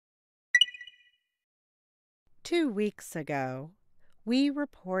2 weeks ago, we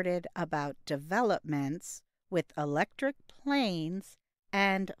reported about developments with electric planes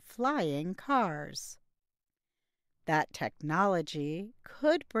and flying cars. That technology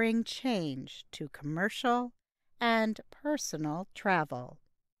could bring change to commercial and personal travel.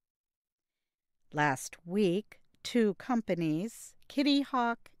 Last week, 2 companies, Kitty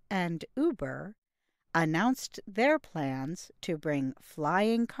Hawk and Uber, announced their plans to bring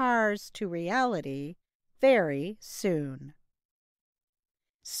flying cars to reality very soon.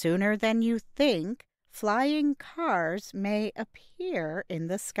 Sooner than you think, flying cars may appear in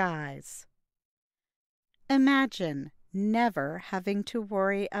the skies. Imagine never having to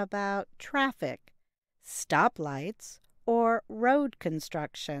worry about traffic, stoplights, or road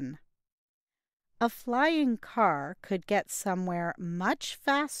construction. A flying car could get somewhere much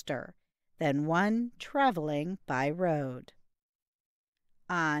faster than one traveling by road.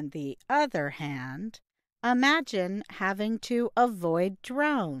 On the other hand, imagine having to avoid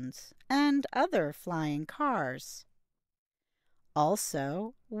drones and other flying cars.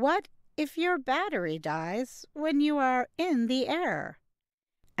 Also, what if your battery dies when you are in the air?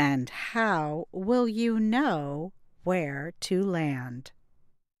 And how will you know where to land?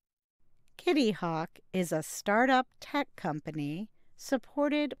 Kitty Hawk is a startup tech company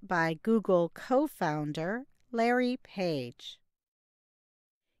supported by Google co-founder Larry Page.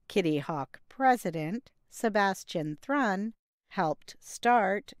 Kitty Hawk president Sebastian Thrun helped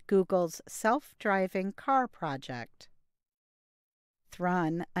start Google's self-driving car project.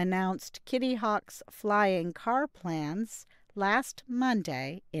 Thrun announced Kitty Hawk's flying car plans last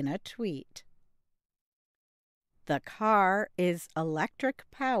Monday in a tweet. The car is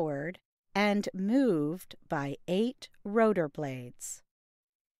electric-powered and moved by 8 rotor blades.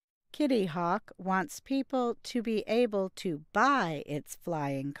 Kitty Hawk wants people to be able to buy its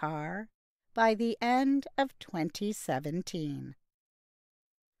flying car by the end of 2017.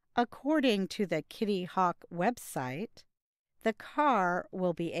 According to the Kitty Hawk website, the car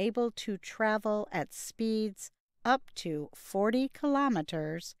will be able to travel at speeds up to 40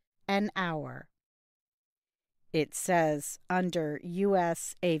 kilometers an hour. It says under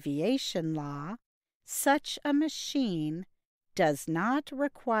U.S. aviation law, such a machine does not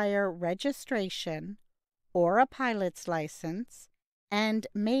require registration or a pilot's license and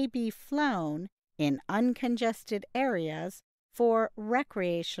may be flown in uncongested areas for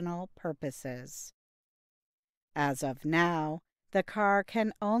recreational purposes. As of now, the car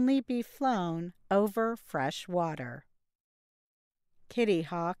can only be flown over fresh water. Kitty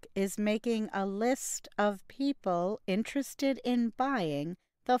Hawk is making a list of people interested in buying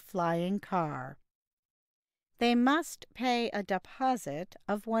the flying car. They must pay a deposit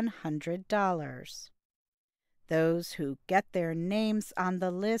of $100. Those who get their names on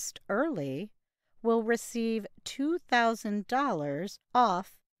the list early will receive $2,000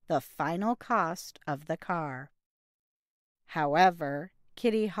 off the final cost of the car. However,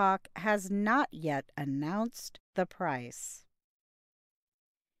 Kitty Hawk has not yet announced the price.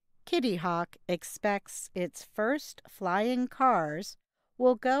 Kitty Hawk expects its first flying cars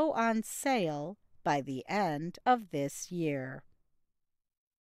will go on sale by the end of this year.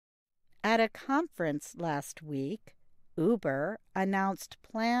 At a conference last week, Uber announced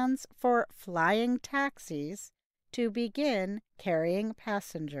plans for flying taxis to begin carrying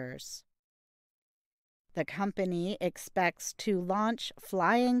passengers. The company expects to launch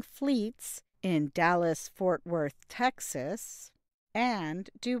flying fleets in Dallas-Fort Worth, Texas, and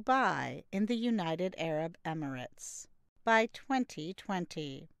Dubai in the United Arab Emirates by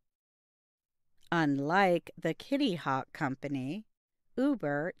 2020. Unlike the Kitty Hawk company,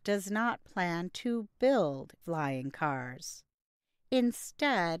 Uber does not plan to build flying cars.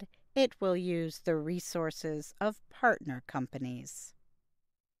 Instead, it will use the resources of partner companies.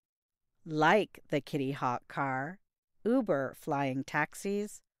 Like the Kitty Hawk car, Uber flying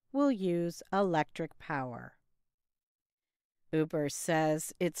taxis will use electric power. Uber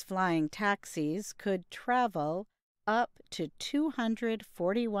says its flying taxis could travel up to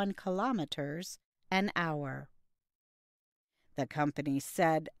 241 kilometers an hour. The company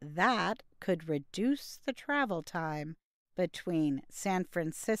said that could reduce the travel time between San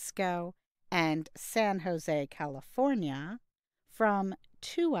Francisco and San Jose, California, from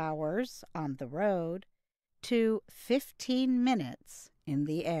 2 hours on the road to 15 minutes in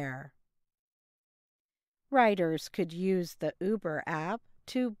the air. Riders could use the Uber app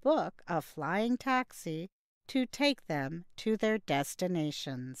to book a flying taxi to take them to their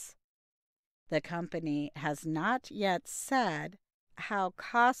destinations. The company has not yet said how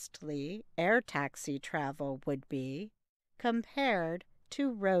costly air taxi travel would be compared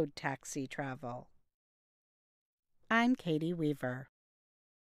to road taxi travel. I'm Katie Weaver.